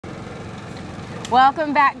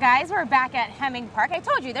Welcome back, guys. We're back at Hemming Park. I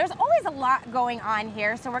told you, there's always a lot going on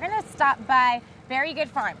here, so we're going to stop by Very Good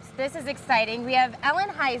Farms. This is exciting. We have Ellen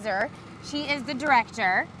Heiser. She is the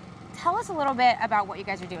director. Tell us a little bit about what you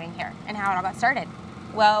guys are doing here and how it all got started.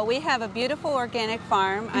 Well, we have a beautiful organic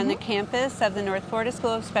farm on the campus of the North Florida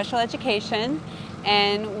School of Special Education,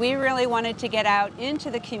 and we really wanted to get out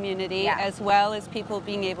into the community as well as people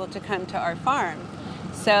being able to come to our farm.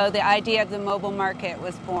 So the idea of the mobile market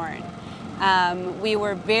was born. We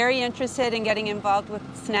were very interested in getting involved with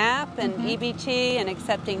SNAP and EBT and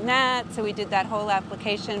accepting that, so we did that whole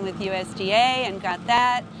application with USDA and got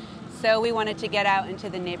that. So we wanted to get out into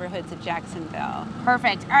the neighborhoods of Jacksonville.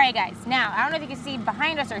 Perfect. All right, guys. Now, I don't know if you can see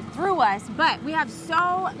behind us or through us, but we have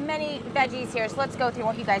so many veggies here, so let's go through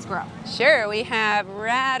what you guys grow. Sure. We have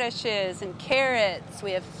radishes and carrots.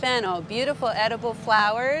 We have fennel, beautiful edible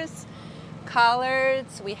flowers,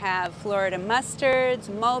 collards. We have Florida mustards,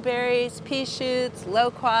 mulberries, pea shoots,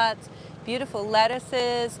 loquats, beautiful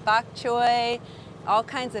lettuces, bok choy, all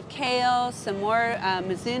kinds of kale, some more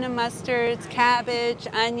Mizuna mustards, cabbage,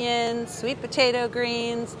 onions, sweet potato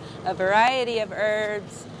greens, a variety of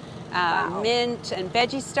herbs, mint and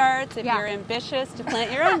veggie starts if you're ambitious to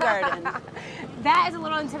plant your own garden. That is a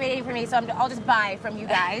little intimidating for me, so I'll just buy from you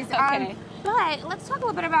guys. Okay. But let's talk a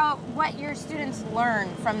little bit about what your students learn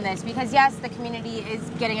from this, because yes, the community is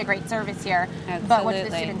getting a great service here, but what do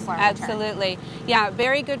the students learn? Absolutely. Yeah,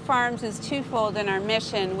 Very Good Farms is twofold in our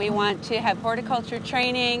mission. We want to have horticulture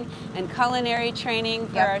training and culinary training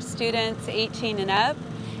for our students 18 and up,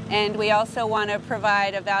 and we also want to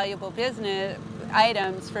provide a valuable business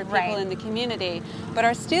items for people in the community. But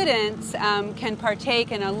our students can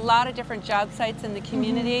partake in a lot of different job sites in the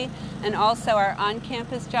community and also our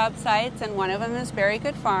on-campus job sites, and one of them is Very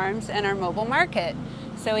Good Farms and our mobile market.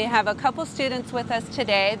 So we have a couple students with us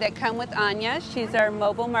today that come with Anya. She's our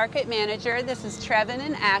mobile market manager. This is Trevin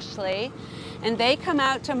and Ashley. And they come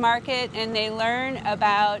out to market and they learn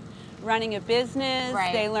about running a business.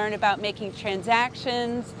 They learn about making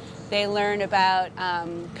transactions. They learn about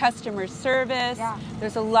customer service.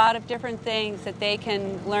 There's a lot of different things that they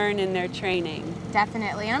can learn in their training.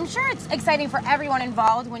 Definitely. And I'm sure it's exciting for everyone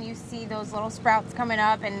involved when you see those little sprouts coming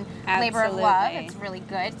up and labor of love. It's really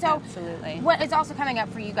good. So what is also coming up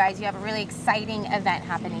for you guys? You have a really exciting event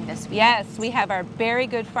happening this week. Yes, we have our Very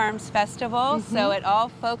Good Farms Festival. So it all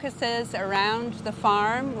focuses around the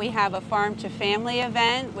farm. We have a farm to family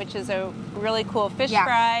event, which is a really cool fish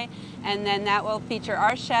fry. And then that will feature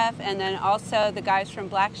our chef and then also the guys from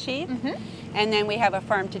Black Sheep. And then we have a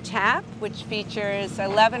farm to tap, which features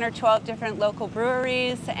 11 or 12 different local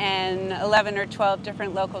breweries and 11 or 12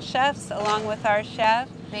 different local chefs along with our chef.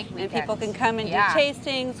 And people can come and do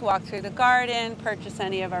tastings, walk through the garden, purchase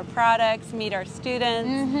any of our products, meet our students.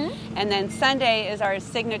 And then Sunday is our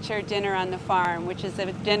signature dinner on the farm, which is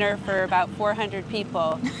a dinner for about 400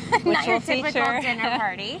 people, which will feature dinner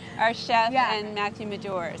party. Our chef and Matthew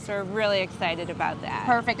Medor. So we're really excited about that.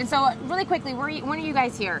 Perfect. And so really quickly, when are you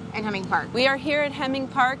guys here at Hemming Park? We are here at Hemming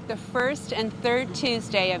Park the first and third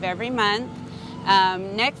Tuesday of every month.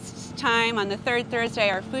 Next time, on the third Thursday,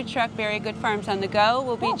 our food truck, Very Good Farms on the Go,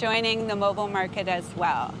 will be joining the mobile market as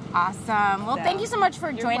well. Awesome. Well, thank you so much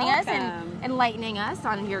for joining us and enlightening us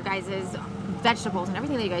on your guys' vegetables and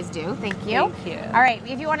everything that you guys do. Thank you. Thank you. All right.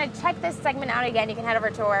 If you want to check this segment out again, you can head over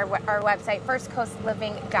to our website,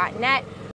 firstcoastliving.net.